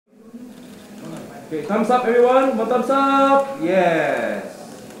Okay, thumbs up everyone, more thumbs up, yes.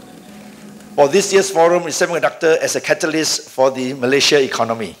 For this year's forum is Semiconductor as a catalyst for the Malaysia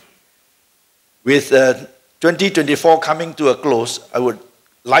economy. With 2024 coming to a close, I would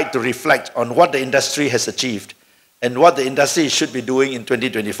like to reflect on what the industry has achieved and what the industry should be doing in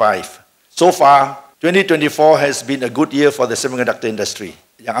 2025. So far, 2024 has been a good year for the semiconductor industry.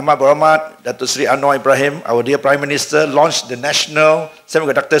 Yang Amat Berhormat, Datuk Seri Anwar Ibrahim, our dear Prime Minister, launched the National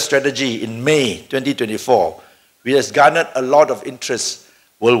Semiconductor Strategy in May 2024, which has garnered a lot of interest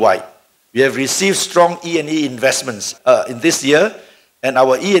worldwide. We have received strong E&E investments in this year, and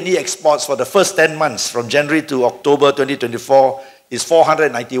our E&E exports for the first 10 months from January to October 2024 is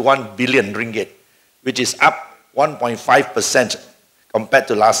 491 billion ringgit, which is up 1.5% compared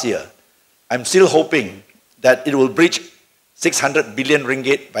to last year. I'm still hoping that it will breach 600 billion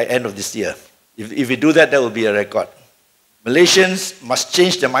ringgit by end of this year. If we do that, that will be a record. Malaysians must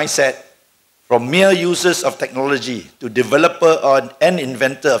change their mindset from mere users of technology to developer and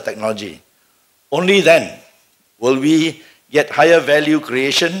inventor of technology. Only then will we get higher value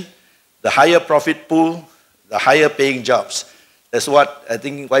creation, the higher profit pool, the higher paying jobs. That's what I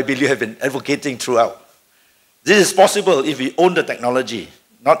think YB Liew have been advocating throughout. This is possible if we own the technology,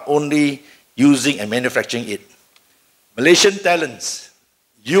 not only using and manufacturing it. Malaysian talents,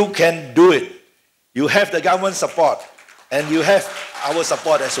 you can do it. You have the government support, and you have our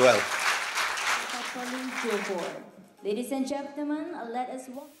support as well. Ladies and gentlemen, let us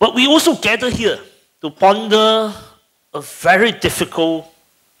walk. But we also gather here to ponder a very difficult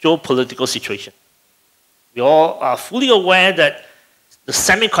geopolitical situation. We all are fully aware that the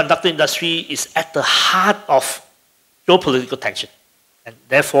semiconductor industry is at the heart of geopolitical tension. And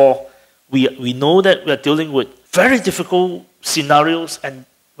therefore, we know that we are dealing with very difficult scenarios and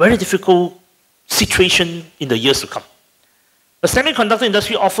very difficult situation in the years to come. The semiconductor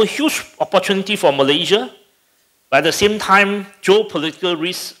industry offers huge opportunity for Malaysia, but at the same time, geopolitical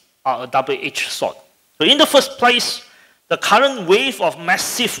risks are a double-edged sword. So in the first place, the current wave of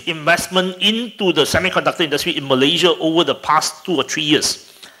massive investment into the semiconductor industry in Malaysia over the past 2 or 3 years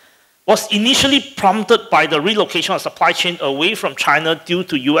was initially prompted by the relocation of supply chain away from China due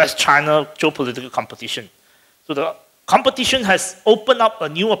to US-China geopolitical competition. So the competition has opened up a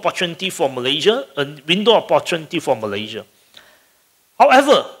new opportunity for Malaysia, a window opportunity for Malaysia.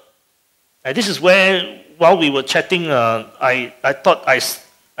 However, and this is where, while we were chatting, I thought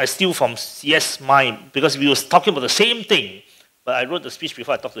I steal from CS mind because we were talking about the same thing, but I wrote the speech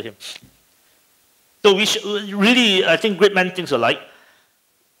before I talked to him. So we should really, I think great men things alike.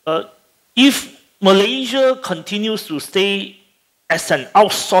 If Malaysia continues to stay as an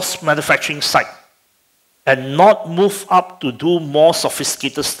outsourced manufacturing site and not move up to do more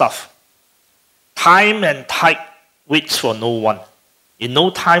sophisticated stuff, time and tide waits for no one. In no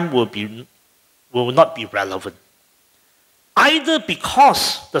time will not be relevant. Either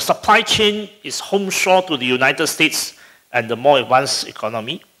because the supply chain is homeshore to the United States and the more advanced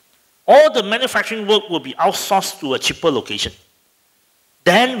economy, or the manufacturing work will be outsourced to a cheaper location.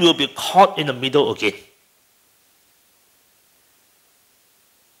 Then we'll be caught in the middle again.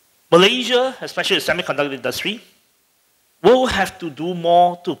 Malaysia, especially the semiconductor industry, will have to do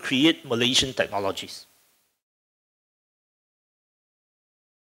more to create Malaysian technologies.